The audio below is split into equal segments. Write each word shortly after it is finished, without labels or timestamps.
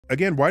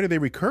again, why do they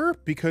recur?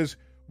 Because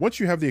once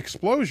you have the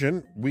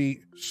explosion,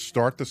 we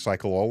start the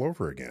cycle all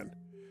over again.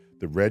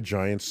 The red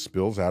giant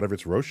spills out of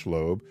its Roche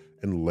lobe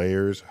and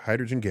layers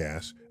hydrogen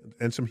gas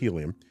and some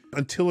helium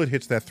until it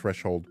hits that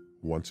threshold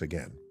once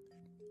again.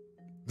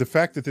 The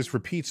fact that this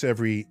repeats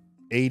every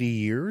 80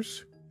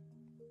 years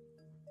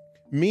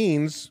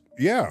means,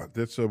 yeah,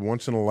 that's a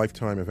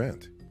once-in-a-lifetime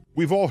event.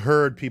 We've all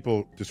heard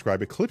people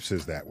describe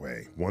eclipses that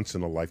way,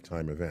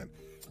 once-in-a-lifetime event.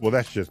 Well,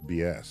 that's just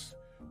BS.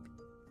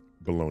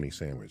 Bologna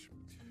sandwich.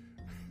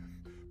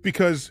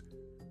 Because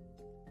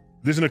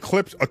there's an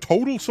eclipse, a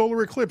total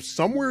solar eclipse,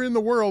 somewhere in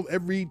the world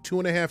every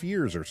 2.5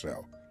 years or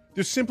so.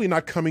 They're simply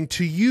not coming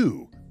to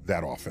you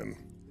that often,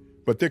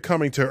 but they're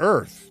coming to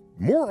Earth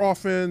more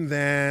often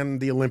than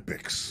the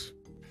Olympics.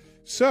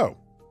 So,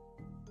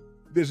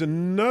 there's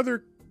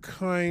another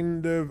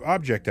kind of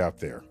object out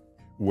there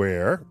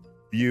where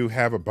you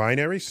have a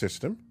binary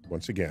system,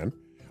 once again,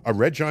 a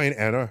red giant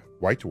and a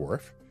white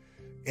dwarf,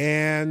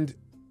 and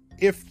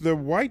if the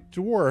white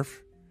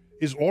dwarf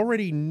is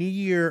already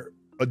near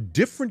a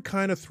different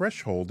kind of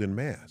threshold in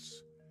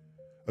mass,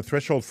 a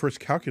threshold first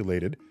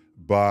calculated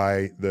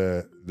by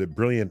the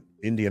brilliant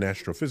Indian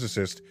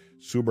astrophysicist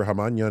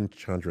Subrahmanyan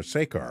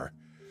Chandrasekhar.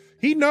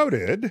 He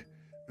noted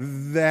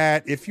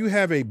that if you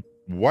have a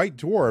white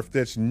dwarf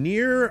that's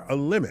near a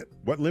limit,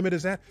 what limit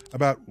is that?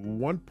 About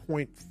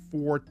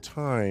 1.4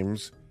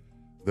 times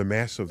the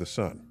mass of the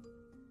sun.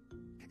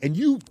 And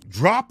you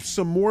drop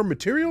some more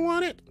material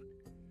on it?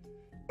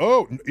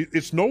 Oh,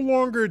 it's no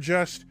longer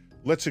just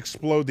let's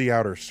explode the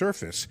outer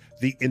surface.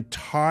 The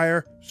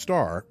entire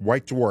star,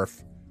 white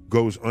dwarf,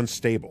 goes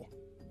unstable.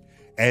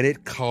 And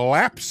it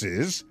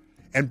collapses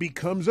and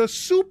becomes a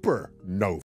supernova.